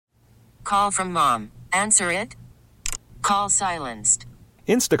call from mom. Answer it. Call silenced.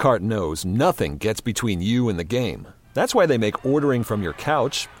 Instacart knows nothing gets between you and the game. That's why they make ordering from your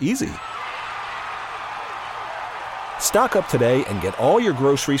couch easy. Stock up today and get all your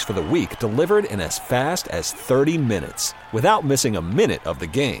groceries for the week delivered in as fast as 30 minutes without missing a minute of the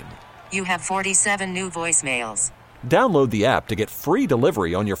game. You have 47 new voicemails. Download the app to get free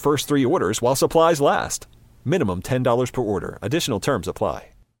delivery on your first 3 orders while supplies last. Minimum $10 per order. Additional terms apply.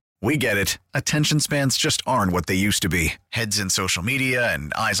 We get it. Attention spans just aren't what they used to be. Heads in social media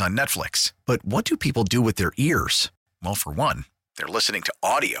and eyes on Netflix. But what do people do with their ears? Well, for one, they're listening to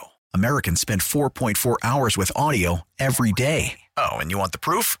audio. Americans spend 4.4 hours with audio every day. Oh, and you want the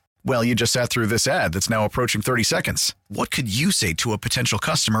proof? Well, you just sat through this ad that's now approaching 30 seconds. What could you say to a potential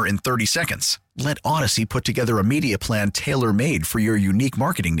customer in 30 seconds? Let Odyssey put together a media plan tailor-made for your unique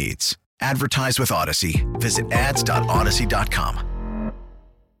marketing needs. Advertise with Odyssey. Visit ads.odyssey.com.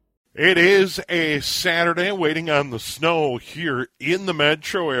 It is a Saturday, waiting on the snow here in the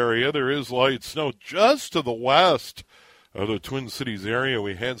metro area. There is light snow just to the west of the Twin Cities area.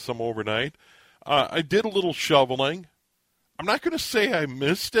 We had some overnight. I did a little shoveling. I'm not going to say I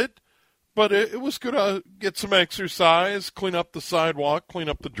missed it, but it was good to get some exercise, clean up the sidewalk, clean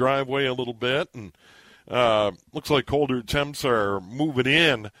up the driveway a little bit, and looks like colder temps are moving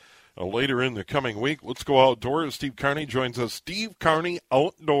in later in the coming week. Let's go outdoors. Steve Carney joins us. Steve Carney,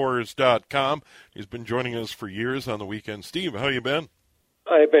 Outdoors.com. He's been joining us for years on the weekend. Steve, how you been?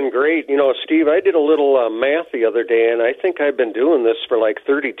 I've been great. You know, Steve, I did a little math the other day, and I think I've been doing this for like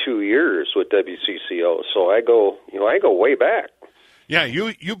 32 years with WCCO. So I go way back. Yeah,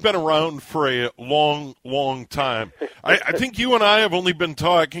 you've been around for a long, long time. I think you and I have only been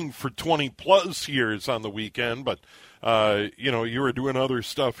talking for 20-plus years on the weekend, but, you were doing other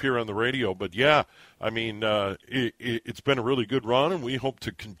stuff here on the radio. But, yeah, I mean, it's been a really good run, and we hope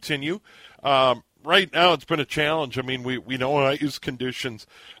to continue. Right now, it's been a challenge. I mean, we know ice conditions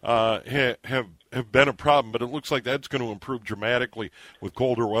have been a problem, but it looks like that's going to improve dramatically with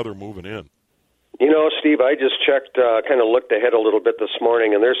colder weather moving in. You know, Steve, I just checked, kind of looked ahead a little bit this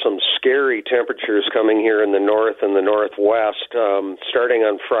morning, and there's some scary temperatures coming here in the north and the northwest. Starting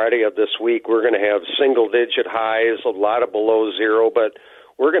on Friday of this week, we're going to have single-digit highs, a lot of below zero, but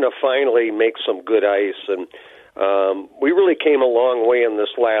we're going to finally make some good ice. And we really came a long way in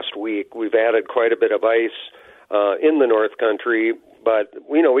this last week. We've added quite a bit of ice in the North Country, but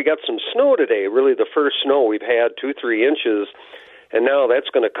we got some snow today, really the first snow we've had, 2-3 inches. And now that's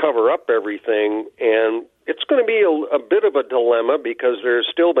going to cover up everything, and it's going to be a bit of a dilemma because there's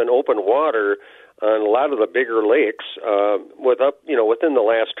still been open water on a lot of the bigger lakes. Within the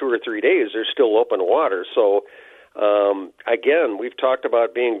last 2 or 3 days, there's still open water. So, again, we've talked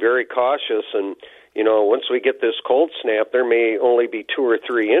about being very cautious, and once we get this cold snap, there may only be 2 or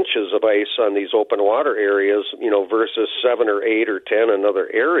 3 inches of ice on these open water areas, versus 7 or 8 or 10 in other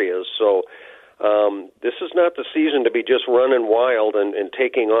areas. So. This is not the season to be just running wild and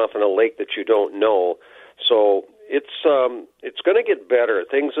taking off in a lake that you don't know. So it's going to get better.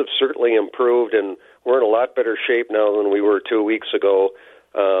 Things have certainly improved, and we're in a lot better shape now than we were 2 weeks ago.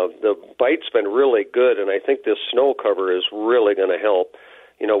 The bite's been really good, and I think this snow cover is really going to help.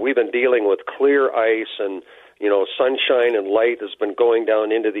 We've been dealing with clear ice, and sunshine and light has been going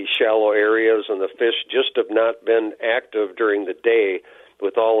down into these shallow areas, and the fish just have not been active during the day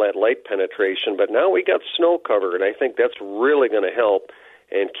with all that light penetration. But now we got snow cover, and I think that's really going to help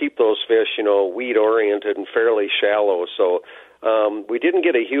and keep those fish, weed-oriented and fairly shallow. So we didn't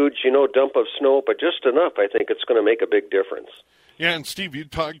get a huge, dump of snow, but just enough. I think it's going to make a big difference. Yeah, and Steve, you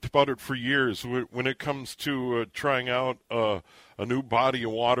talked about it for years when it comes to trying out a new body of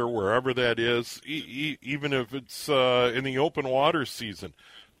water, wherever that is, even if it's in the open water season.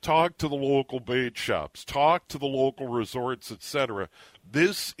 Talk to the local bait shops. Talk to the local resorts, etc.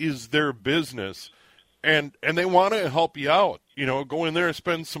 This is their business, and they want to help you out. Go in there and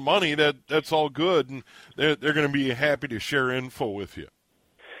spend some money. That's all good, and they're going to be happy to share info with you.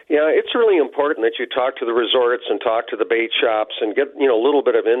 Yeah, it's really important that you talk to the resorts and talk to the bait shops and get a little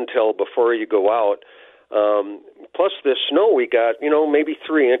bit of intel before you go out. Plus this snow we got, maybe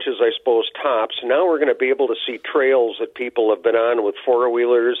 3 inches, I suppose, tops. Now we're going to be able to see trails that people have been on with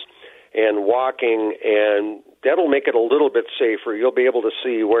four-wheelers and walking, and that'll make it a little bit safer. You'll be able to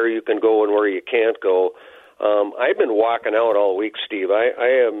see where you can go and where you can't go. I've been walking out all week, Steve. I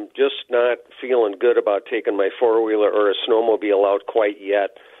am just not feeling good about taking my four-wheeler or a snowmobile out quite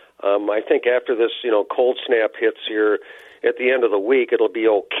yet. I think after this, cold snap hits here at the end of the week, it'll be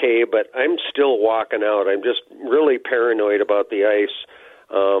okay, but I'm still walking out. I'm just really paranoid about the ice.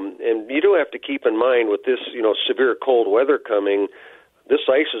 And you do have to keep in mind with this, severe cold weather coming, this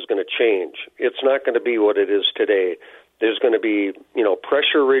ice is going to change. It's not going to be what it is today. There's going to be,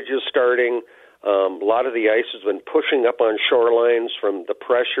 pressure ridges starting. A lot of the ice has been pushing up on shorelines from the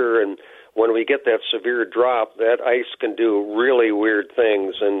pressure, and when we get that severe drop, that ice can do really weird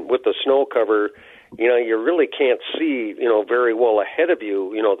things. And with the snow cover, you really can't see, very well ahead of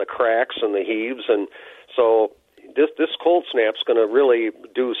you, the cracks and the heaves. And so this cold snap's going to really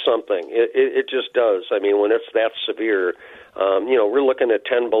do something. It just does. I mean, when it's that severe, we're looking at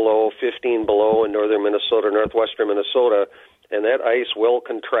 10 below, 15 below in northern Minnesota, northwestern Minnesota, and that ice will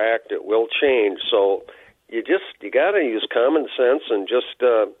contract. It will change. So you got to use common sense and just,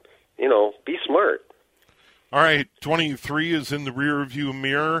 be smart. All right, 23 is in the rearview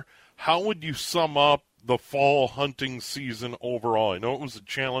mirror. How would you sum up the fall hunting season overall? I know it was a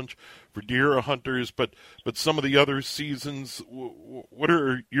challenge for deer hunters, but some of the other seasons, what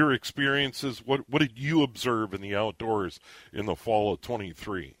are your experiences? What did you observe in the outdoors in the fall of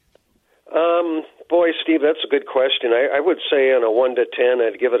 23? Boy, Steve, that's a good question. I would say on a 1 to 10,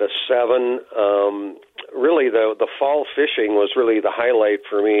 I'd give it a 7. Really, the fall fishing was really the highlight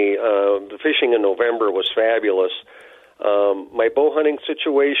for me. The fishing in November was fabulous. My bow hunting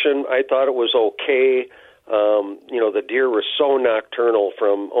situation, I thought it was okay. The deer were so nocturnal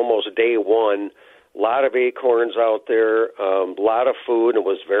from almost day one. A lot of acorns out there, a lot of food. It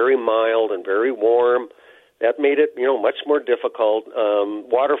was very mild and very warm. That made it, much more difficult.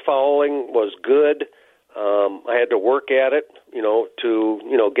 Waterfowling was good. I had to work at it, to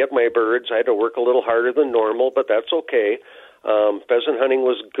get my birds. I had to work a little harder than normal, but that's okay. Pheasant hunting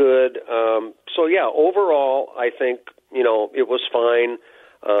was good. Overall, I think, it was fine.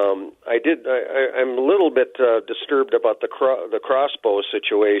 I'm a little bit disturbed about the crossbow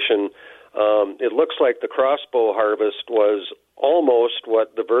situation. It looks like the crossbow harvest was almost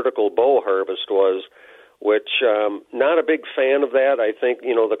what the vertical bow harvest was, which not a big fan of that. I think,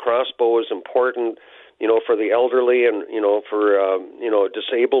 the crossbow is important, for the elderly and, for,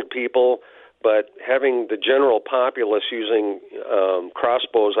 disabled people. But having the general populace using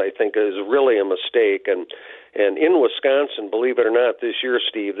crossbows, I think, is really a mistake. And in Wisconsin, believe it or not, this year,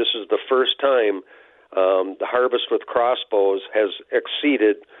 Steve, this is the first time the harvest with crossbows has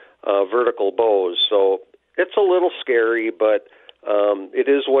exceeded vertical bows. So it's a little scary, but it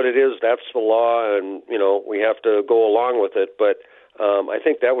is what it is. That's the law, and, we have to go along with it. But I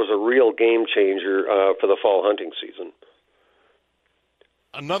think that was a real game changer for the fall hunting season.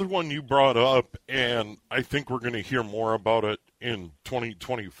 Another one you brought up, and I think we're going to hear more about it in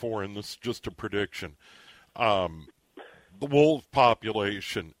 2024, and this is just a prediction, the wolf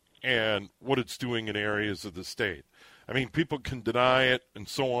population and what it's doing in areas of the state. I mean, people can deny it and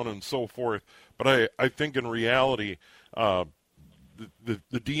so on and so forth, but I think in reality, the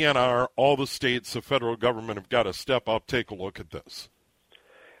DNR, all the states, the federal government have got to step up, take a look at this.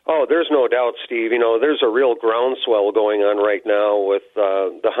 Oh, there's no doubt, Steve. There's a real groundswell going on right now with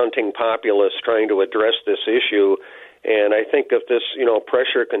the hunting populace trying to address this issue. And I think if this,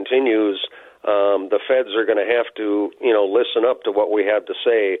 pressure continues, the feds are going to have to, listen up to what we have to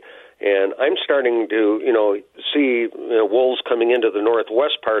say. And I'm starting to, see wolves coming into the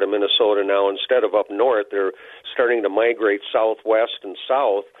northwest part of Minnesota now instead of up north. They're starting to migrate southwest and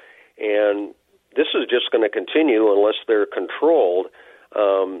south. And this is just going to continue unless they're controlled.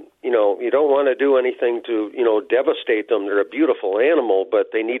 You don't want to do anything to, devastate them. They're a beautiful animal,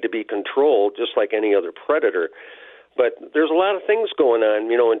 but they need to be controlled just like any other predator. But there's a lot of things going on,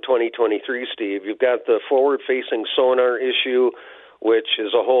 in 2023, Steve. You've got the forward-facing sonar issue, which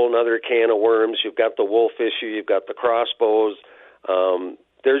is a whole other can of worms. You've got the wolf issue. You've got the crossbows.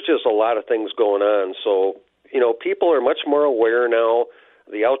 There's just a lot of things going on. So, people are much more aware now.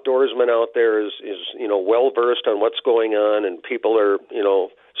 The outdoorsman out there is well-versed on what's going on, and people are,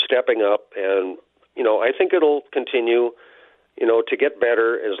 stepping up. And, I think it'll continue, to get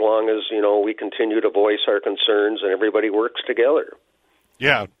better as long as, we continue to voice our concerns and everybody works together.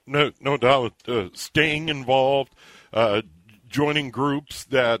 Yeah, no doubt. Staying involved, joining groups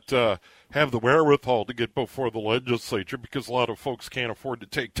that have the wherewithal to get before the legislature, because a lot of folks can't afford to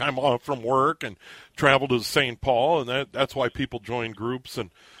take time off from work and travel to St. Paul, and that's why people join groups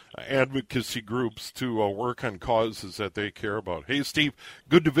and advocacy groups to work on causes that they care about. Hey, Steve,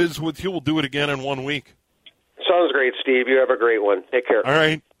 good to visit with you. We'll do it again in 1 week. Sounds great, Steve. You have a great one. Take care. All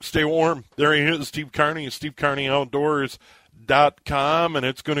right. Stay warm. There he is, Steve Carney, SteveCarneyOutdoors.com, and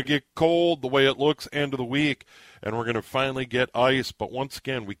it's going to get cold the way it looks end of the week, and we're going to finally get ice. But once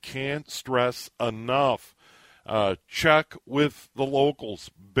again, we can't stress enough. Check with the locals,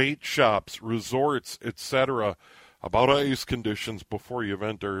 bait shops, resorts, etc., about ice conditions before you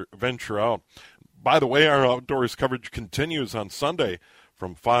venture out. By the way, our outdoors coverage continues on Sunday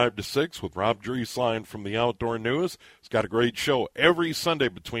from 5 to 6 with Rob Drieslein from the Outdoor News. He's got a great show every Sunday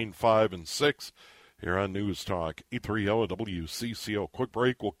between 5 and 6 here on News Talk 830 WCCO. Quick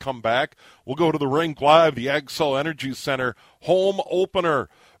break. We'll come back. We'll go to the rink live, the Xcel Energy Center home opener.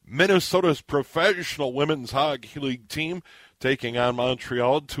 Minnesota's professional women's hockey league team taking on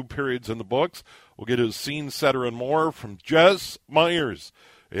Montreal. 2 periods in the books. We'll get his scene setter and more from Jess Myers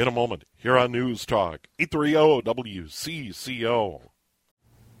in a moment here on News Talk 830 WCCO.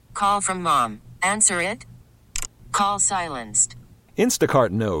 Call from mom. Answer it. Call silenced.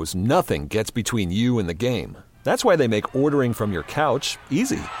 Instacart knows nothing gets between you and the game. That's why they make ordering from your couch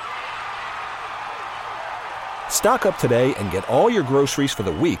easy. Stock up today and get all your groceries for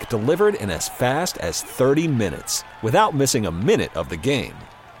the week delivered in as fast as 30 minutes without missing a minute of the game.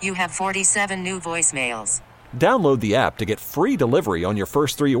 You have 47 new voicemails. Download the app to get free delivery on your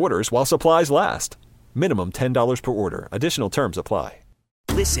first 3 orders while supplies last. Minimum $10 per order. Additional terms apply.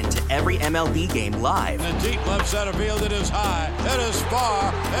 Listen to every MLB game live. In the deep left center field, it is high, it is far,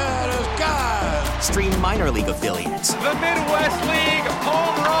 it is gone. Stream minor league affiliates. The Midwest League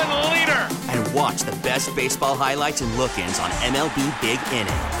home run leader. And watch the best baseball highlights and look-ins on MLB Big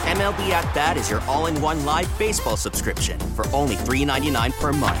Inning. MLB At Bat is your all-in-one live baseball subscription for only $3.99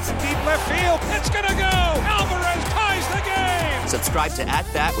 per month. Deep left field, it's gonna go. Alvarez ties the game. Subscribe to At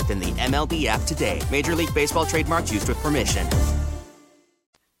Bat within the MLB app today. Major League Baseball trademarks used with permission.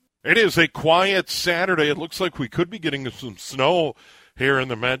 It is a quiet Saturday. It looks like we could be getting some snow here in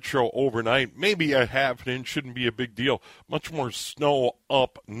the metro overnight. Maybe a half an inch, shouldn't be a big deal. Much more snow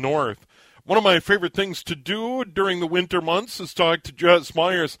up north. One of my favorite things to do during the winter months is talk to Jess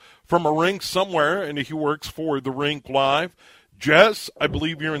Myers from a rink somewhere, and he works for the Rink Live. Jess, I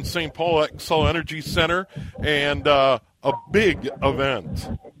believe you're in St. Paul Xcel Energy Center, and a big event.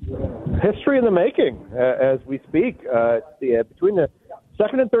 History in the making as we speak. Between the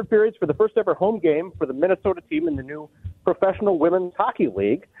second and third periods for the first ever home game for the Minnesota team in the new Professional Women's Hockey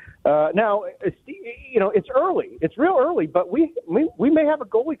League. Now, it's early. It's real early, but we may have a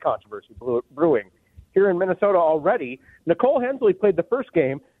goalie controversy brewing here in Minnesota already. Nicole Hensley played the first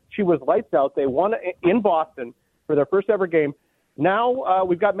game. She was lights out. They won in Boston for their first ever game. Now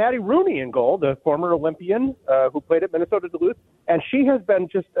we've got Maddie Rooney in goal, the former Olympian who played at Minnesota Duluth, and she has been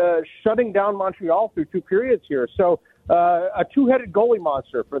just shutting down Montreal through 2 periods here. So a 2-headed goalie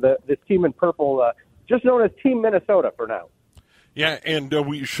monster for this team in purple, just known as Team Minnesota for now. Yeah, and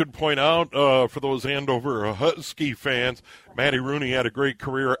we should point out for those Andover Husky fans, Maddie Rooney had a great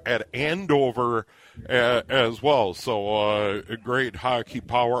career at Andover as well. So a great hockey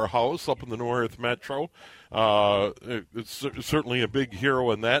powerhouse up in the North Metro. It's certainly a big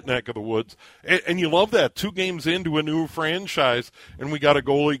hero in that neck of the woods. And you love that. 2 games into a new franchise, and we got a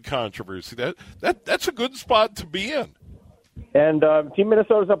goalie controversy. That's a good spot to be in. And Team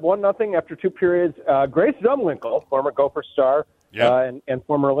Minnesota's up 1-0 after 2 periods. Grace Zumwinkle, former Gopher star, and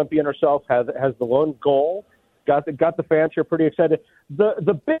former Olympian herself, has the lone goal. Got the fans here pretty excited.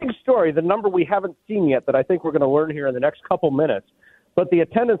 The big story, the number we haven't seen yet that I think we're going to learn here in the next couple minutes, but the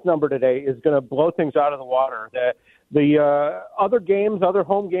attendance number today is going to blow things out of the water. The other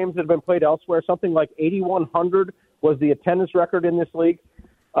home games that have been played elsewhere, something like 8,100 was the attendance record in this league.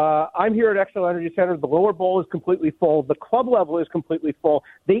 I'm here at Xcel Energy Center. The lower bowl is completely full. The club level is completely full.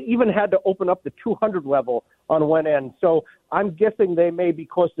 They even had to open up the 200 level on one end. So I'm guessing they may be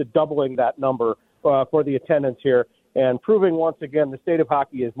close to doubling that number for the attendance here, and proving once again the state of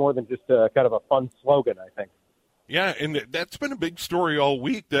hockey is more than just kind of a fun slogan, I think. Yeah, and that's been a big story all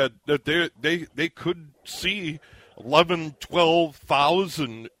week that they could see 11,000,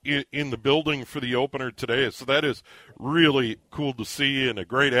 12,000 in the building for the opener today. So that is really cool to see, and a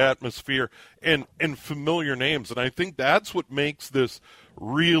great atmosphere and familiar names. And I think that's what makes this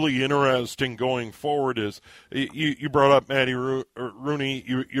really interesting going forward. Is you brought up Maddie Rooney,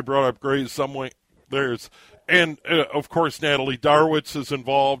 you brought up Grace Zumwinkle. And, of course, Natalie Darwitz is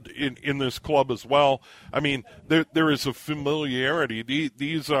involved in this club as well. I mean, there is a familiarity.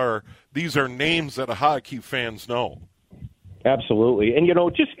 These are names that hockey fans know. Absolutely. And,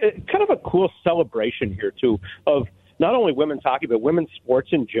 just kind of a cool celebration here, too, of not only women's hockey, but women's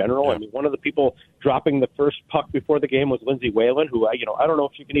sports in general. Yeah. I mean, one of the people dropping the first puck before the game was Lindsay Whalen, who, I don't know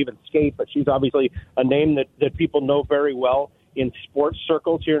if she can even skate, but she's obviously a name that people know very well in sports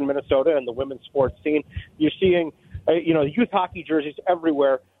circles here in Minnesota and the women's sports scene. You're seeing, youth hockey jerseys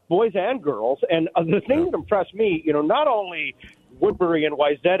everywhere, boys and girls. And the thing that impressed me, not only Woodbury and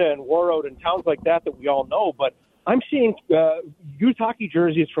Wayzata and Warroad and towns like that we all know, but I'm seeing youth hockey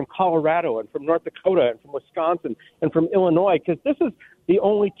jerseys from Colorado and from North Dakota and from Wisconsin and from Illinois, because this is the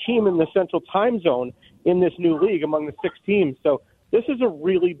only team in the Central Time Zone in this new league among the 6 teams. So this is a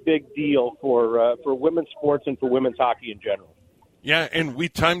really big deal for women's sports and for women's hockey in general. Yeah, and we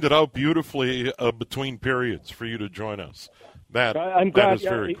timed it out beautifully between periods for you to join us. I'm glad. That is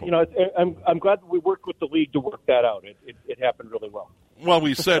very cool. I'm glad that we worked with the league to work that out. It happened really well. Well,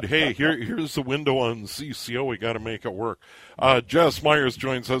 we said, hey, here's the window on CCO. We got to make it work. Jess Myers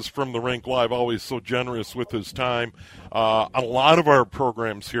joins us from the Rink Live, always so generous with his time. A lot of our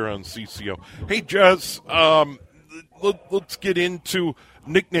programs here on CCO. Hey, Jess, let's get into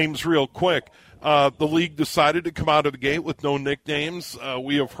nicknames real quick. The league decided to come out of the gate with no nicknames.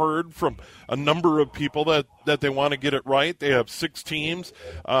 We have heard from a number of people that they want to get it right. They have 6 teams.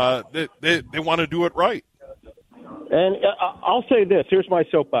 They want to do it right. And I'll say this. Here's my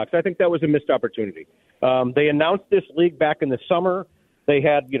soapbox. I think that was a missed opportunity. They announced this league back in the summer. They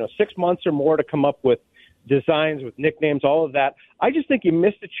had 6 months or more to come up with designs, with nicknames, all of that. I just think you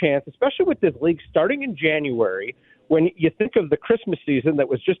missed a chance, especially with this league starting in January, when you think of the Christmas season that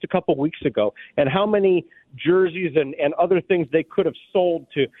was just a couple weeks ago and how many jerseys and other things they could have sold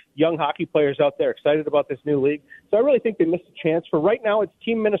to young hockey players out there excited about this new league. So I really think they missed a chance. For right now, it's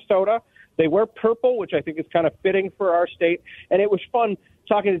Team Minnesota. They wear purple, which I think is kind of fitting for our state. And it was fun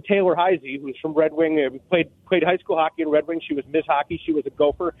talking to Taylor Heisey, who's from Red Wing. We played high school hockey in Red Wing. She was Miss Hockey. She was a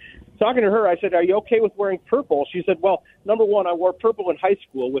Gopher. Talking to her, I said, are you okay with wearing purple? She said, well, number one, I wore purple in high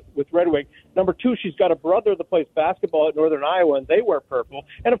school with Red Wing. Number two, she's got a brother that plays basketball at Northern Iowa, and they wear purple.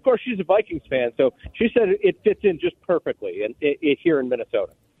 And, of course, she's a Vikings fan. So she said it fits in just perfectly here in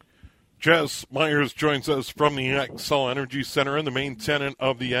Minnesota. Jess Myers joins us from the Xcel Energy Center, and the main tenant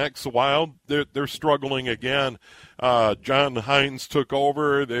of the X Wild. They're struggling again. John Hines took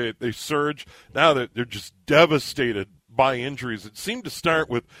over. They surged. Now they're just devastated by injuries. It seemed to start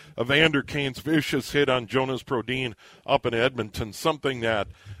with Evander Kane's vicious hit on Jonas Brodin up in Edmonton, something that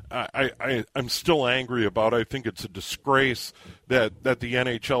I'm still angry about. I think it's a disgrace that the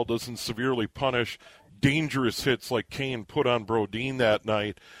NHL doesn't severely punish dangerous hits like Kane put on Brodin that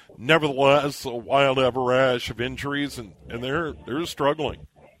night. Nevertheless, a Wild have a rash of injuries, and they're struggling.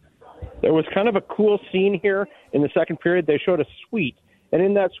 There was kind of a cool scene here in the second period. They showed a suite, and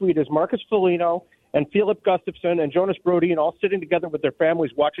in that suite is Marcus Foligno and Philip Gustafson and Jonas Brodin all sitting together with their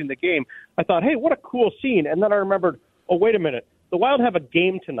families watching the game. I thought, hey, what a cool scene. And then I remembered, oh, wait a minute. The Wild have a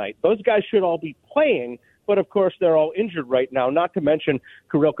game tonight. Those guys should all be playing, but, of course, they're all injured right now, not to mention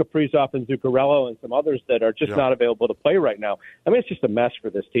Kirill Kaprizov and Zuccarello and some others that are just not available to play right now. I mean, it's just a mess for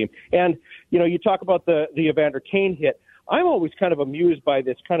this team. And, you talk about the Evander Kane hit. I'm always kind of amused by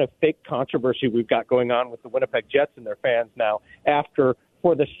this kind of fake controversy we've got going on with the Winnipeg Jets and their fans now after,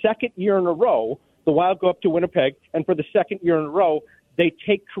 for the second year in a row, the Wild go up to Winnipeg, and for the second year in a row, they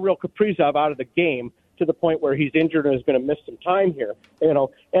take Kirill Kaprizov out of the game to the point where he's injured and is going to miss some time here,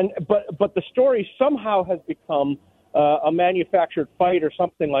 but the story somehow has become a manufactured fight or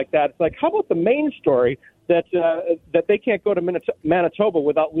something like that. It's like, how about the main story that they can't go to Manitoba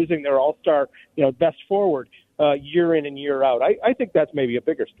without losing their all-star, best forward year in and year out? I think that's maybe a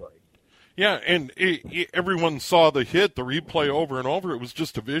bigger story. Yeah, and everyone saw the hit, the replay over and over. It was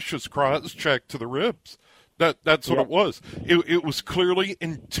just a vicious cross-check to the ribs. That's what it was. It was clearly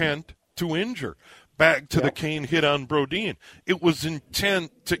intent to injure. Back to the Kane hit on Brodin. It was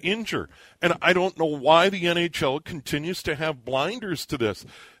intent to injure. And I don't know why the NHL continues to have blinders to this.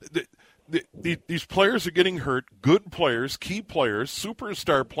 These players are getting hurt, good players, key players,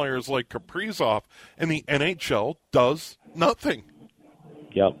 superstar players like Kaprizov, and the NHL does nothing.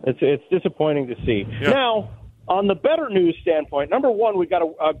 Yeah, it's disappointing to see. Yeah. Now, on the better news standpoint, number one, we got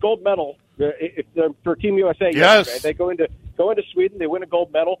a gold medal for Team USA. Yes. Yesterday. They go into Sweden, they win a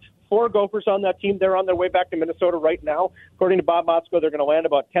gold medal. 4 Gophers on that team. They're on their way back to Minnesota right now. According to Bob Motzko, they're going to land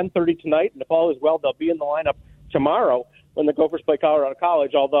about 10:30 tonight, and if all is well, they'll be in the lineup tomorrow when the Gophers play Colorado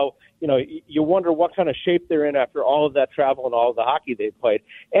College, although, you wonder what kind of shape they're in after all of that travel and all of the hockey they've played.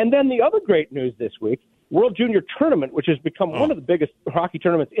 And then the other great news this week, World Junior Tournament, which has become one of the biggest hockey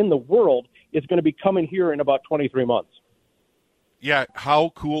tournaments in the world, is going to be coming here in about 23 months. Yeah,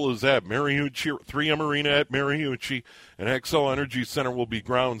 how cool is that? Mariucci, 3M Arena at Mariucci, and Xcel Energy Center will be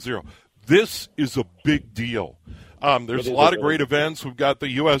ground zero. This is a big deal. There's a lot of great events. We've got the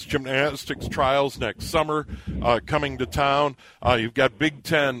U.S. Gymnastics Trials next summer coming to town. You've got Big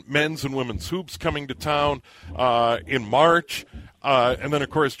Ten men's and women's hoops coming to town in March. And then,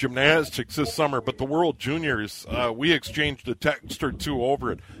 of course, gymnastics this summer. But the World Juniors, we exchanged a text or two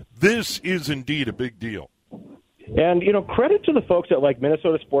over it. This is indeed a big deal. And, credit to the folks at like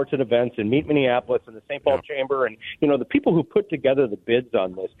Minnesota Sports and Events and Meet Minneapolis and the St. Paul Chamber and, the people who put together the bids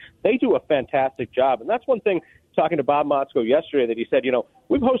on this. They do a fantastic job. And that's one thing, talking to Bob Motzko yesterday, that he said,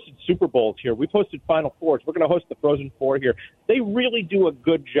 we've hosted Super Bowls here. We've hosted Final Fours. We're going to host the Frozen Four here. They really do a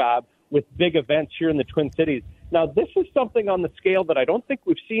good job with big events here in the Twin Cities. Now, this is something on the scale that I don't think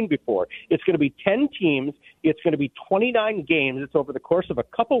we've seen before. It's going to be 10 teams. It's going to be 29 games. It's over the course of a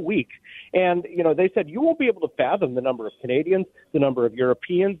couple weeks. And, they said you won't be able to fathom the number of Canadians, the number of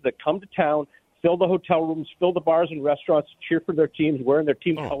Europeans that come to town, fill the hotel rooms, fill the bars and restaurants, cheer for their teams, wearing their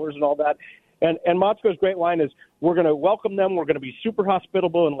team colors and all that. And Motzko's great line is, we're going to welcome them. We're going to be super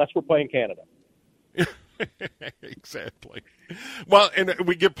hospitable unless we're playing Canada. Exactly. Well, and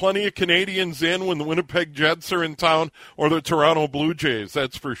we get plenty of Canadians in when the Winnipeg Jets are in town or the Toronto Blue Jays,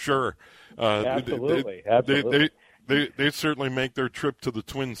 that's for sure. Absolutely. They certainly make their trip to the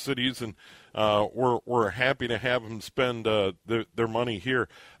Twin Cities, and we're happy to have them spend their money here.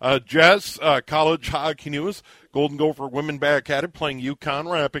 Jess, college hockey news. Golden Gopher women back at it, playing UConn,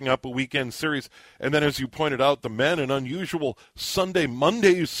 wrapping up a weekend series. And then, as you pointed out, the men, an unusual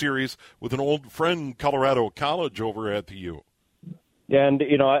Sunday-Monday series with an old friend, Colorado College, over at the U. And,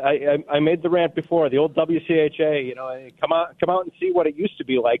 I made the rant before, the old WCHA, come out and see what it used to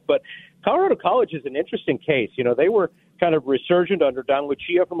be like. But Colorado College is an interesting case. They were kind of resurgent under Don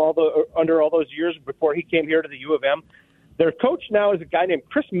Lucia under all those years before he came here to the U of M. Their coach now is a guy named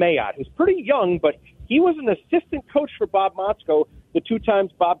Chris Mayotte, who's pretty young, but he was an assistant coach for Bob Motzko the two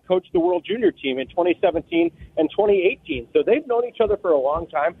times Bob coached the World Junior team in 2017 and 2018. So they've known each other for a long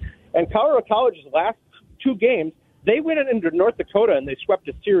time. And Colorado College's last two games, they went into North Dakota and they swept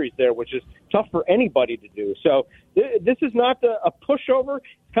a series there, which is tough for anybody to do. So this is not a pushover.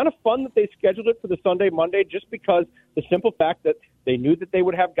 It's kind of fun that they scheduled it for the Sunday, Monday, just because the simple fact that they knew that they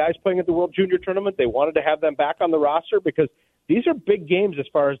would have guys playing at the World Junior Tournament. They wanted to have them back on the roster because these are big games as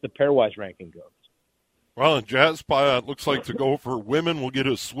far as the pairwise ranking goes. Well, and Jazz, it looks like to go for women will get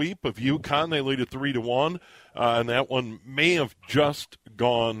a sweep of UConn. They lead it 3-1, and that one may have just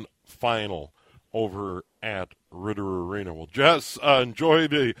gone final over at Ritter Arena. Well, Jess, enjoy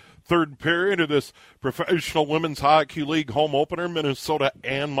the third period of this Professional Women's Hockey League home opener, Minnesota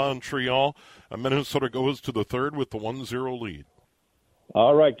and Montreal. Minnesota goes to the third with the 1-0 lead.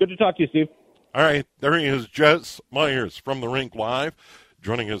 All right. Good to talk to you, Steve. All right. There he is, Jess Myers from the rink live,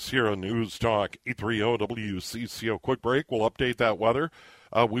 joining us here on News Talk 830 WCCO. Quick break. We'll update that weather.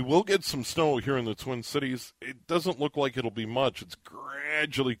 We will get some snow here in the Twin Cities. It doesn't look like it'll be much. It's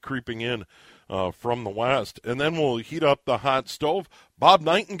gradually creeping in from the west. And then we'll heat up the hot stove. Bob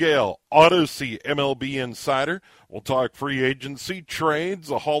Nightengale, Odyssey MLB Insider. We'll talk free agency, trades,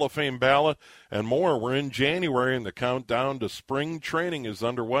 the Hall of Fame ballot, and more. We're in January, and the countdown to spring training is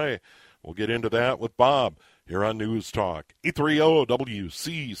underway. We'll get into that with Bob here on News Talk 830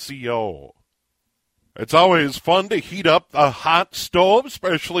 WCCO. It's always fun to heat up a hot stove,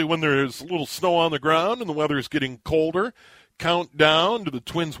 especially when there's a little snow on the ground and the weather's getting colder. Countdown to the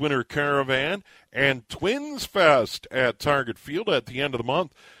Twins Winter Caravan and Twins Fest at Target Field at the end of the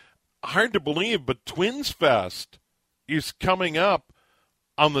month. Hard to believe, but Twins Fest is coming up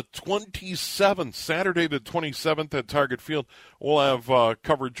on the 27th, Saturday the 27th at Target Field. We'll have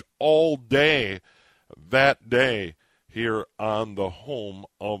coverage all day that day here on the home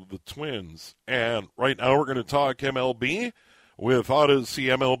of the Twins. And right now we're going to talk MLB with Odyssey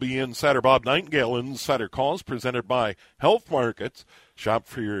MLB Insider Bob Nightengale. Insider calls presented by Health Markets. Shop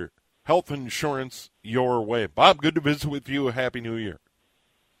for your health insurance your way. Bob, good to visit with you. Happy New Year.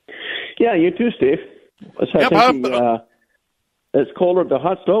 Yeah, you too, Steve. Bob. It's colder. The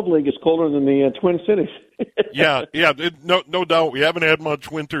Hot Stove League is colder than the Twin Cities. Yeah, no doubt. We haven't had much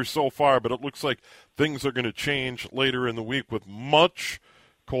winter so far, but it looks like things are going to change later in the week with much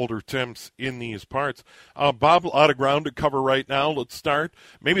colder temps in these parts. Bob, a lot of ground to cover right now. Let's start.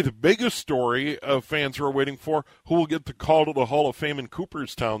 Maybe the biggest story fans are waiting for, who will get the call to the Hall of Fame in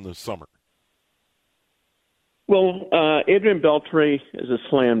Cooperstown this summer? Well, Adrian Beltre is a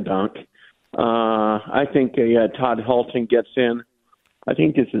slam dunk. I think Todd Helton gets in. I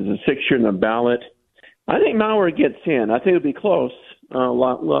think this is the 6th year in the ballot. I think Mauer gets in. I think it'll be close. A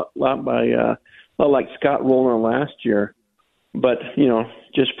lot like Scott Rowland last year. But,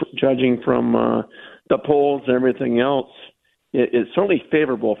 just judging from the polls and everything else, it's certainly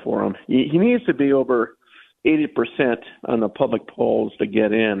favorable for him. He needs to be over 80% on the public polls to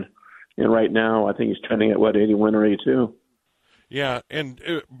get in. And right now, I think he's trending at, 81 or 82. Yeah, and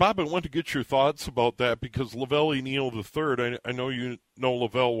Bob, I want to get your thoughts about that because Lavelle Neal III, I know you know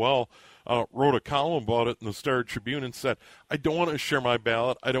Lavelle well, wrote a column about it in the Star Tribune and said, I don't want to share my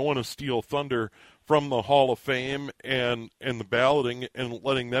ballot. I don't want to steal thunder from the Hall of Fame and the balloting and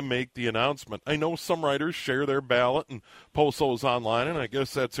letting them make the announcement. I know some writers share their ballot and post those online, and I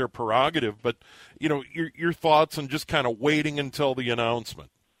guess that's their prerogative. But, your thoughts on just kind of waiting until the announcement.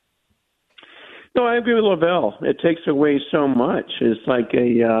 No, I agree with Lavelle. It takes away so much. It's like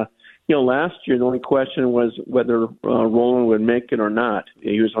last year the only question was whether Roland would make it or not.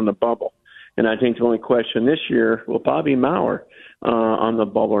 He was on the bubble. And I think the only question this year will probably be Maurer on the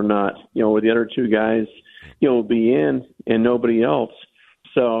bubble or not. With the other two guys, will be in and nobody else.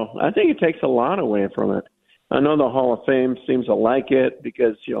 So I think it takes a lot away from it. I know the Hall of Fame seems to like it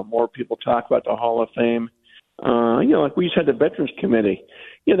because, more people talk about the Hall of Fame. Like we just had the Veterans Committee.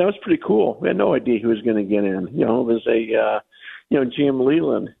 That was pretty cool. We had no idea who was going to get in. It was Jim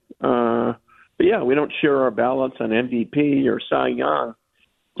Leland. But yeah, we don't share our ballots on MVP or Cy Young.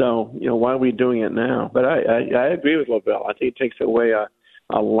 So, why are we doing it now? But I agree with Lavelle. I think it takes away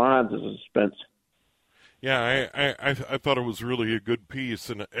a lot of the suspense. Yeah, I thought it was really a good piece,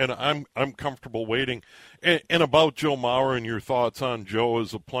 and I'm comfortable waiting. And about Joe Maurer and your thoughts on Joe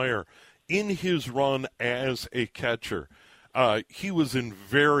as a player. In his run as a catcher, he was in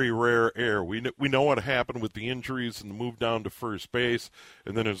very rare air. We know what happened with the injuries and the move down to first base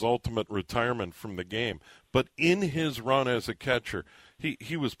and then his ultimate retirement from the game. But in his run as a catcher,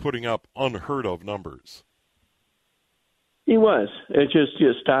 he was putting up unheard of numbers. He was. It just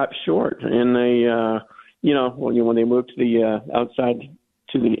stopped short. And they, when they moved to the outside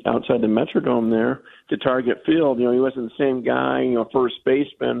the Metrodome there to Target Field, he wasn't the same guy. First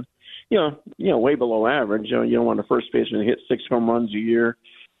baseman. Way below average. You don't want a first baseman to hit 6 home runs a year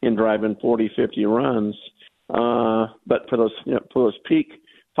and drive in 40, 50 runs. But for those peak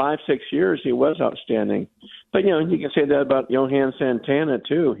 5-6 years, he was outstanding. But, you can say that about Johan Santana,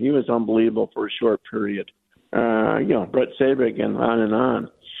 too. He was unbelievable for a short period. Brett Sabig and on and on.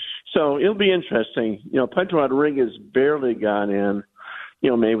 So it'll be interesting. Pedro Rodriguez barely got in,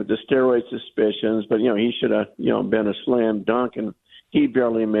 maybe with the steroid suspicions, but, he should have, been a slam dunk, and he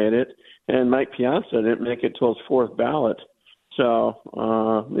barely made it. And Mike Piazza didn't make it till his 4th ballot. So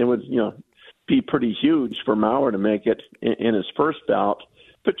it would, be pretty huge for Maurer to make it in his first ballot,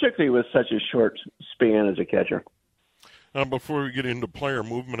 particularly with such a short span as a catcher. Before we get into player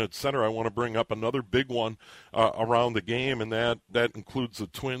movement, et cetera, I want to bring up another big one around the game, and that includes the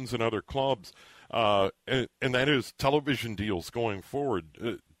Twins and other clubs, and that is television deals going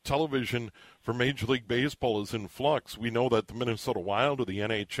forward. Television for Major League Baseball is in flux. We know that the Minnesota Wild or the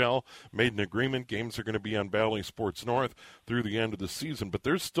NHL made an agreement. Games are going to be on Bally Sports North through the end of the season, but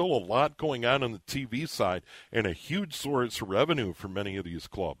there's still a lot going on the TV side and a huge source of revenue for many of these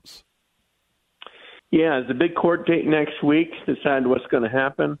clubs. Yeah, it's a big court date next week to decide what's going to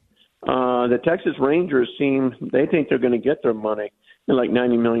happen. The Texas Rangers they think they're going to get their money, like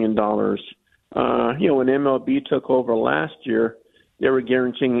 $90 million. When MLB took over last year, they were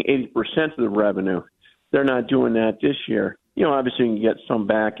guaranteeing 80% of the revenue. They're not doing that this year. Obviously you can get some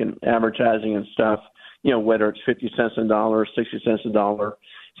back in advertising and stuff, whether it's 50 cents a dollar, 60 cents a dollar,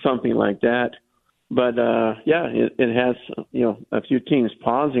 something like that. But, it has, a few teams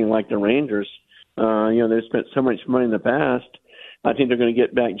pausing like the Rangers. They've spent so much money in the past. I think they're going to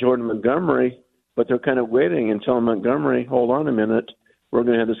get back Jordan Montgomery, but they're kind of waiting until Montgomery, hold on a minute, we're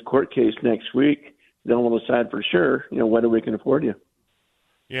going to have this court case next week. Then we'll decide for sure, whether we can afford you.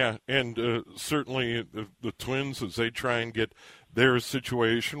 Yeah, and certainly the Twins, as they try and get their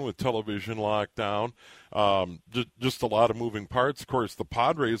situation with television locked down, just a lot of moving parts. Of course, the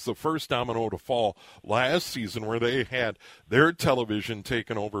Padres, the first domino to fall last season where they had their television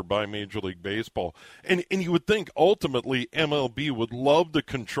taken over by Major League Baseball. And you would think ultimately MLB would love to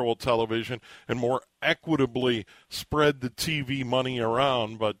control television and more equitably spread the TV money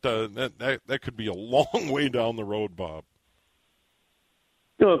around, but that could be a long way down the road, Bob.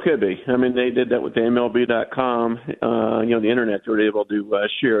 No, it could be. I mean, they did that with the MLB.com. The internet, they were able to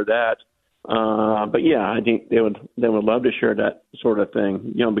share that. But yeah, I think they would love to share that sort of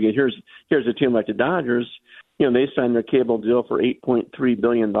thing. Because here's a team like the Dodgers. They signed their cable deal for $8.3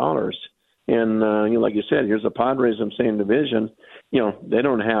 billion. And like you said, here's the Padres in the same division. They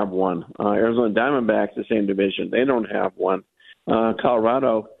don't have one. Arizona Diamondbacks, the same division. They don't have one.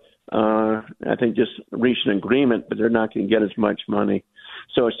 Colorado, I think, just reached an agreement, but they're not going to get as much money.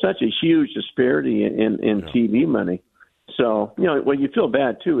 So it's such a huge disparity in TV money. So, what you feel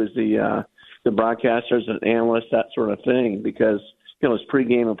bad, too, is the broadcasters and analysts, that sort of thing, because, those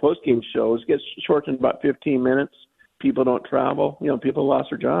pregame and postgame shows get shortened about 15 minutes. People don't travel. People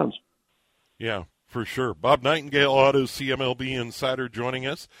lost their jobs. Yeah, for sure. Bob Nightengale, Auto CMLB Insider, joining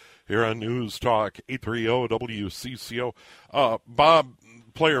us here on News Talk 830 WCCO. Bob,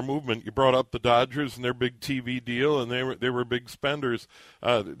 player movement. You brought up the Dodgers and their big TV deal, and they were big spenders.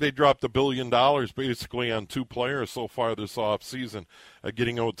 They dropped $1 billion basically on 2 players so far this offseason,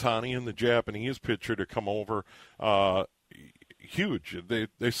 getting Ohtani and the Japanese pitcher to come over. Huge.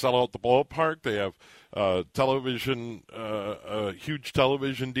 They sell out the ballpark. They have television, a huge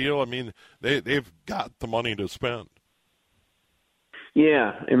television deal. I mean, they've got the money to spend.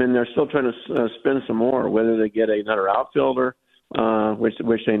 Yeah, I mean, they're still trying to spend some more, whether they get another outfielder,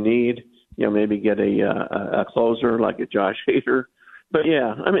 which they need, maybe get a closer like a Josh Hader. But,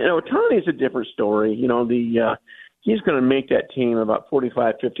 yeah, I mean, Ohtani's a different story. He's going to make that team about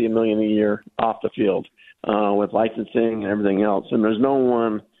 $45-50 million a year off the field with licensing and everything else. And there's no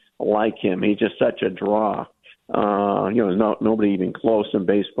one like him. He's just such a draw. There's nobody even close in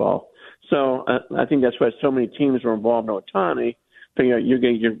baseball. So I think that's why so many teams are involved in Ohtani. Figure out you're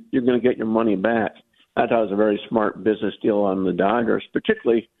going to get your money back. I thought it was a very smart business deal on the Dodgers,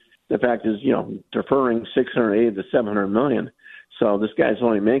 particularly the fact is, deferring $680 to $700 million. So this guy's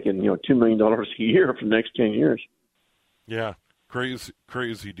only making, $2 million a year for the next 10 years. Yeah,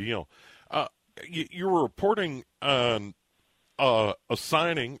 crazy deal. You were reporting on a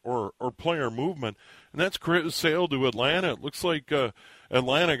signing or player movement, and that's Chris Sale to Atlanta. It looks like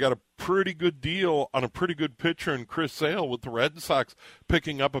Atlanta got a pretty good deal on a pretty good pitcher in Chris Sale, with the Red Sox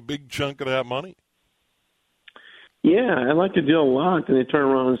picking up a big chunk of that money. Yeah, I like the deal a lot, and they turn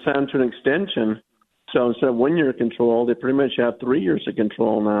around and sign to an extension. So instead of 1 year control, they pretty much have 3 years of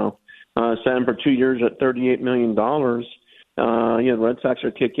control now. Signed for 2 years at $38 million. The Red Sox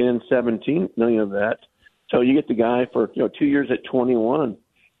are kicking in $17 million of that. So you get the guy for 2 years at 21.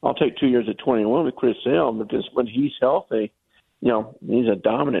 I'll take 2 years at 21 with Chris Sale, because when he's healthy, he's a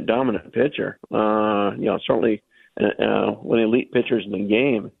dominant pitcher. Certainly one of the elite pitchers in the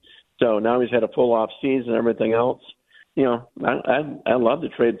game. So now he's had a full off season and everything else. I love the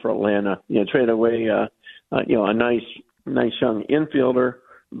trade for Atlanta. Trade away a nice young infielder,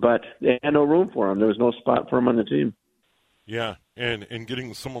 but they had no room for him. There was no spot for him on the team. Yeah, and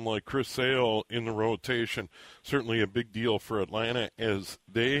getting someone like Chris Sale in the rotation, certainly a big deal for Atlanta as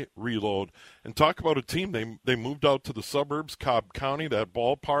they reload. And talk about a team, they moved out to the suburbs, Cobb County, that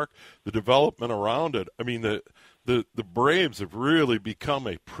ballpark, the development around it. I mean, the Braves have really become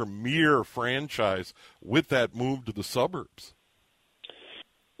a premier franchise with that move to the suburbs.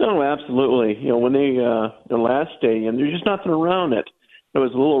 No, absolutely. When their last stadium, there's just nothing around it. There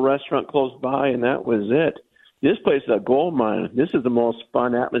was a little restaurant close by, and that was it. This place is a gold mine. This is the most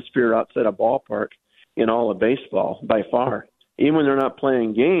fun atmosphere outside a ballpark in all of baseball, by far. Even when they're not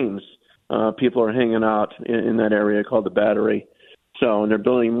playing games, people are hanging out in that area called the Battery. So, and they're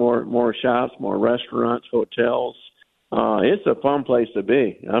building more shops, more restaurants, hotels. It's a fun place to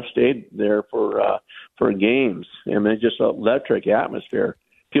be. I've stayed there for games. I mean, it's just an electric atmosphere.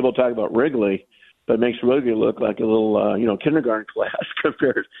 People talk about Wrigley, but it makes Wrigley look like a little, kindergarten class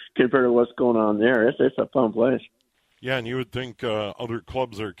compared to what's going on there. It's a fun place. Yeah, and you would think other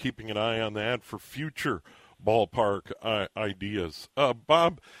clubs are keeping an eye on that for future ballpark ideas.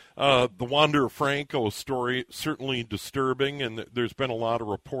 Bob, the Wander Franco story, certainly disturbing, and there's been a lot of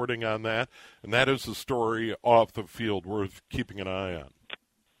reporting on that, and that is a story off the field worth keeping an eye on.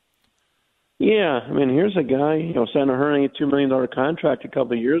 Yeah, I mean, here's a guy, signed a $182 million contract a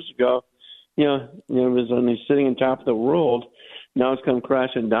couple of years ago. Was only sitting on top of the world. Now it's come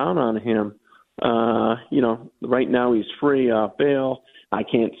crashing down on him. Right now he's free off bail. I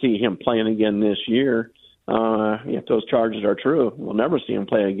can't see him playing again this year. If those charges are true, we'll never see him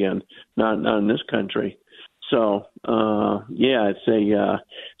play again. Not in this country. So, it's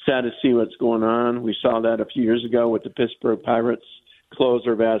sad to see what's going on. We saw that a few years ago with the Pittsburgh Pirates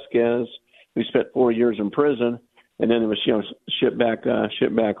closer Vasquez. We spent 4 years in prison, and then it was shipped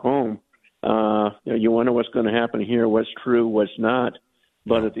back home. You wonder what's going to happen here, what's true, what's not.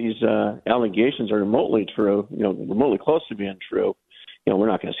 But if these allegations are remotely true, remotely close to being true, we're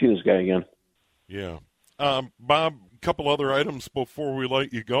not going to see this guy again. Yeah. Bob, a couple other items before we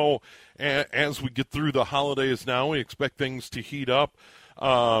let you go. As we get through the holidays now, we expect things to heat up.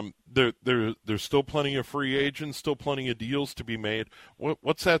 There's still plenty of free agents, still plenty of deals to be made.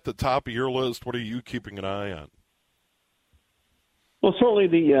 What's at the top of your list? What are you keeping an eye on? Well, certainly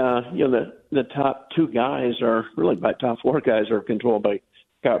the top two guys are really by top four guys are controlled by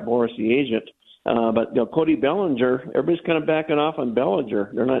Scott Boras, the agent. But Cody Bellinger, everybody's kind of backing off on Bellinger.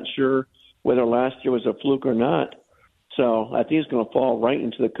 They're not sure whether last year was a fluke or not. So I think he's going to fall right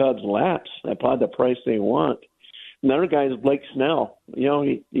into the Cubs' laps. They applied the price they want. Another guy is Blake Snell.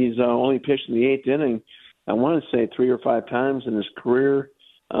 He's only pitched in the eighth inning, I want to say 3 or 5 times in his career.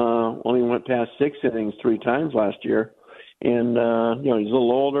 Only went past 6 innings 3 times last year. And, he's a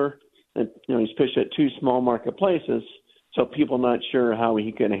little older. And, he's pitched at 2 small market places, so people not sure how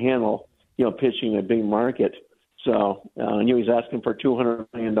he can handle, pitching a big market. So, he's asking for $200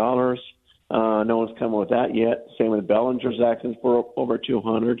 million. No one's come with that yet. Same with Bellinger's asking for over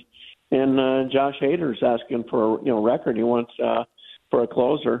 $200. And Josh Hader's asking for a record. He wants for a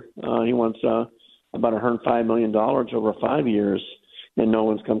closer. He wants about $105 million over 5 years, and no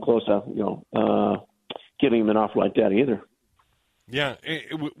one's come close to giving him an offer like that either. Yeah,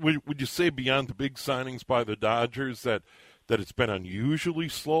 would you say beyond the big signings by the Dodgers that it's been unusually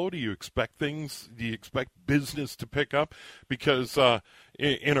slow? Do you expect business to pick up? Because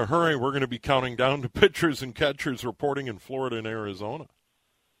in a hurry, we're going to be counting down to pitchers and catchers reporting in Florida and Arizona.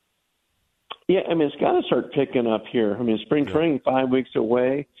 Yeah, it's got to start picking up here. Spring training 5 weeks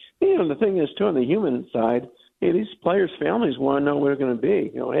away. The thing is, too, on the human side, these players' families want to know where they're going to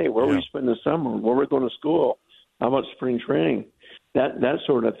be. Hey, where we spend the summer? Where we're going to school? How about spring training? That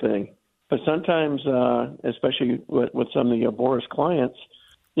sort of thing. But sometimes, especially with some of the Boris clients,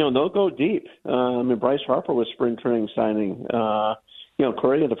 they'll go deep. Bryce Harper was spring training signing.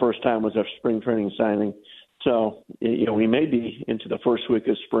 Correa the first time was a spring training signing. So, we may be into the first week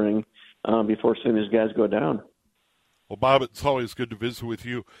of spring before seeing these guys go down. Well, Bob, it's always good to visit with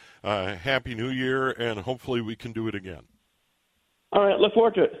you. Happy New Year, and hopefully we can do it again. All right, look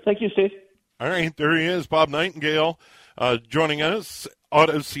forward to it. Thank you, Steve. All right, there he is, Bob Nightengale, joining us.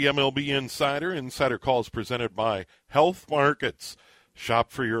 Odyssey MLB Insider. Insider calls presented by Health Markets.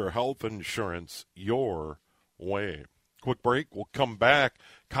 Shop for your health insurance your way. Quick break. We'll come back.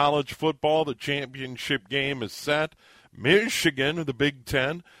 College football, the championship game is set. Michigan of the Big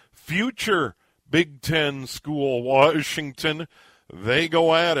Ten. Future Big Ten school, Washington. They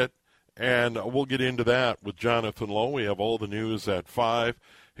go at it. And we'll get into that with Jonathan Lowe. We have all the news at 5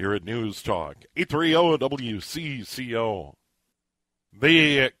 here at News Talk. 830 WCCO.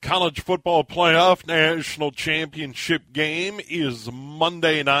 The college football playoff national championship game is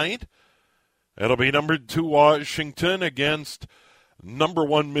Monday night. It'll be number 2 Washington against number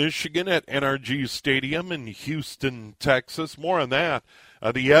 1 Michigan at NRG Stadium in Houston, Texas. More on that.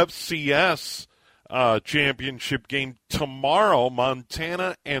 The FCS championship game tomorrow,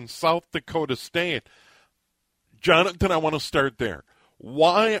 Montana and South Dakota State. Jonathan, I want to start there.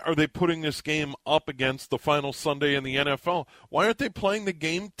 Why are they putting this game up against the final Sunday in the NFL? Why aren't they playing the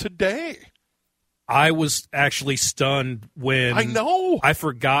game today? I was actually stunned when I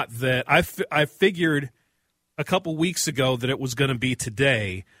forgot that I figured a couple weeks ago that it was going to be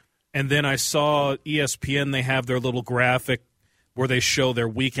today, and then I saw ESPN, they have their little graphic where they show their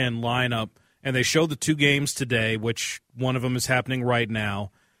weekend lineup, and they show the 2 games today, which one of them is happening right now,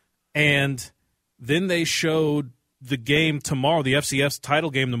 and then they showed the game tomorrow, the FCS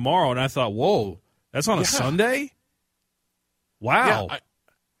title game tomorrow, and I thought, whoa, that's on a Sunday? Wow.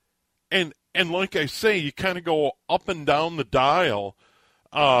 Yeah, and like I say, you kind of go up and down the dial,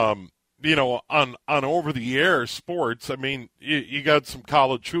 on over-the-air sports. You got some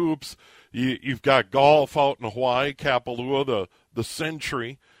college hoops. You've got golf out in Hawaii, Kapalua, the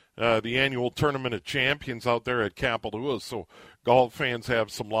Century, the annual Tournament of Champions out there at Kapalua, so golf fans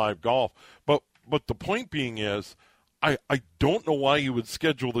have some live golf. But the point being is, I don't know why you would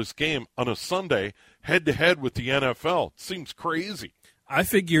schedule this game on a Sunday head-to-head with the NFL. It seems crazy. I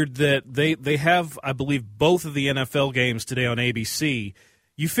figured that they have, I believe, both of the NFL games today on ABC.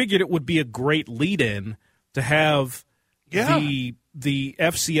 You figured it would be a great lead-in to have the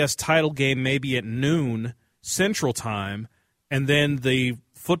FCS title game maybe at noon Central Time, and then the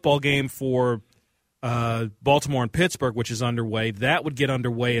football game for Baltimore and Pittsburgh, which is underway, that would get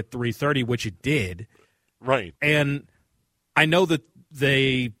underway at 3:30, which it did. Right. And I know that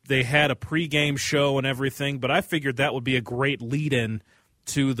they had a pregame show and everything, but I figured that would be a great lead-in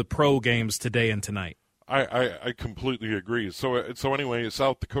to the pro games today and tonight. I completely agree. So anyway,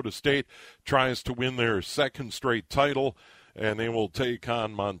 South Dakota State tries to win their 2nd straight title, and they will take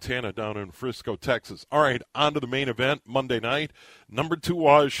on Montana down in Frisco, Texas. All right, on to the main event Monday night. Number 2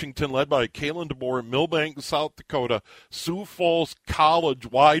 Washington, led by Kalen DeBoer, Milbank, South Dakota, Sioux Falls College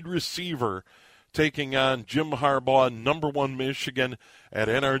wide receiver, taking on Jim Harbaugh, number 1 Michigan, at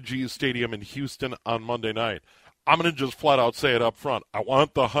NRG Stadium in Houston on Monday night. I'm going to just flat out say it up front. I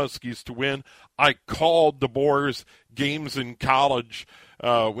want the Huskies to win. I called DeBoer's games in college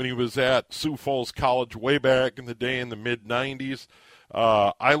when he was at Sioux Falls College way back in the day in the mid-'90s.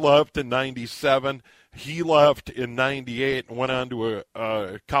 I left in 97. He left in 98 and went on to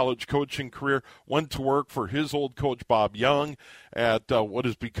a college coaching career, went to work for his old coach Bob Young at what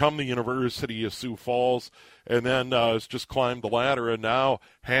has become the University of Sioux Falls, and then has just climbed the ladder and now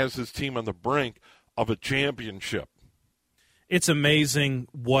has his team on the brink of a championship. it's amazing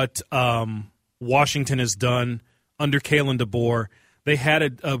what Washington has done under Kalen DeBoer. They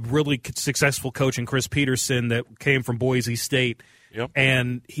had a really successful coach in Chris Peterson that came from Boise State,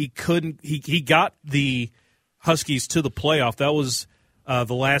 and he got the Huskies to the playoff. That was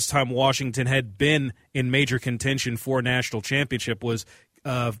the last time Washington had been in major contention for a national championship. Was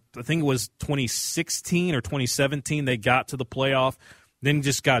I think it was 2016 or 2017 they got to the playoff, then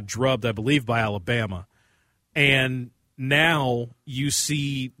just got drubbed, I believe, by Alabama. And now you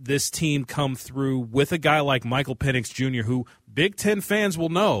see this team come through with a guy like Michael Penix Jr., who Big Ten fans will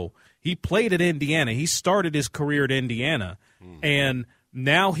know. He played at Indiana. He started his career at Indiana. And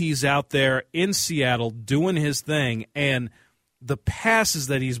now he's out there in Seattle doing his thing. And the passes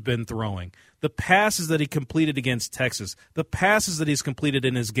that he's been throwing, the passes that he completed against Texas, the passes that he's completed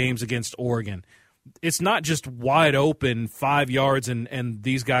in his games against Oregon, it's not just wide open 5 yards and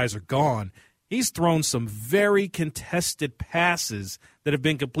these guys are gone. He's thrown some very contested passes that have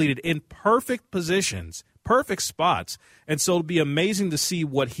been completed in perfect positions, perfect spots. And so it'll be amazing to see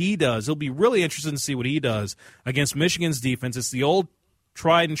what he does. It'll be really interesting to see what he does against Michigan's defense. It's the old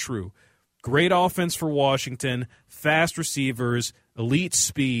tried and true. Great offense for Washington, fast receivers, elite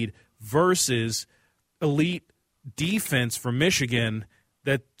speed versus elite defense for Michigan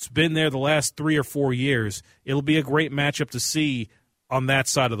that's been there the last 3 or 4 years. It'll be a great matchup to see on that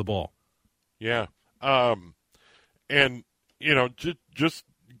side of the ball. Yeah. And, you know, just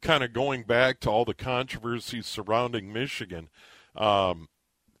kind of going back to all the controversies surrounding Michigan,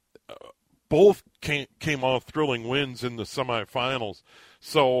 both came off thrilling wins in the semifinals.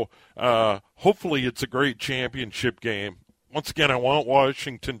 So hopefully it's a great championship game. Once again, I want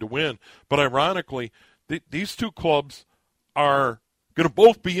Washington to win. But ironically, these two clubs are going to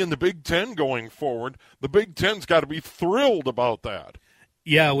both be in the Big Ten going forward. The Big Ten's got to be thrilled about that.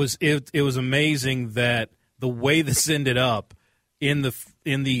 Yeah, it was amazing that the way this ended up in the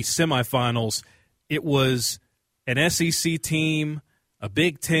semifinals, it was an SEC team, a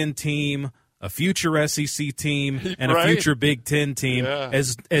Big Ten team, a future SEC team, and a future Big Ten team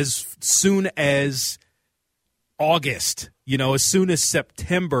as soon as August, as soon as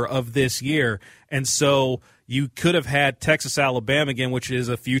September of this year. And so you could have had Texas-Alabama again, which is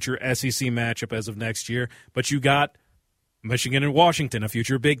a future SEC matchup as of next year, but you got Michigan and Washington, a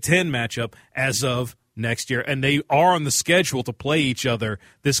future Big Ten matchup as of next year, and they are on the schedule to play each other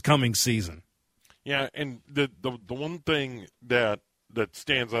this coming season. Yeah, and the one thing that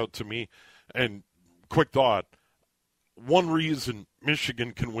stands out to me, and quick thought, one reason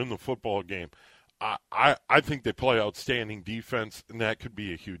Michigan can win the football game, I think they play outstanding defense, and that could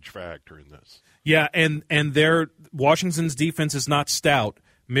be a huge factor in this. Yeah, and Washington's defense is not stout.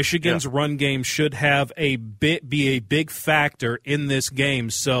 Michigan's run game should have be a big factor in this game.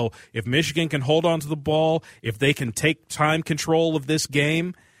 So if Michigan can hold on to the ball, if they can take time control of this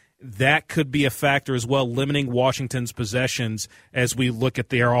game, that could be a factor as well, limiting Washington's possessions as we look at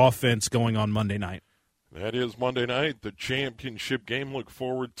their offense going on Monday night. That is Monday night, the championship game. Look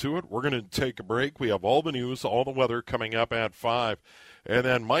forward to it. We're going to take a break. We have all the news, all the weather coming up at 5. And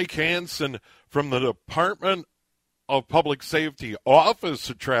then Mike Hansen from the Department of Public Safety, Office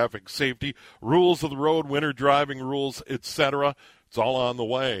of Traffic Safety, rules of the road, winter driving rules, etc. It's all on the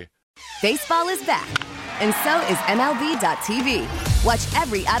way. Baseball is back, and so is MLB.tv. Watch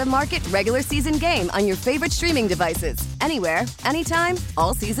every out-of-market regular season game on your favorite streaming devices, anywhere, anytime,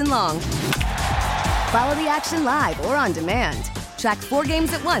 all season long. Follow the action live or on demand. Track 4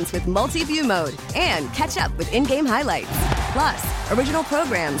 games at once with multi-view mode and catch up with in-game highlights. Plus, original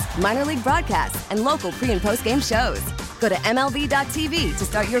programs, minor league broadcasts, and local pre- and post-game shows. Go to MLB.tv to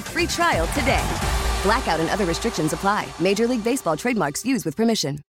start your free trial today. Blackout and other restrictions apply. Major League Baseball trademarks used with permission.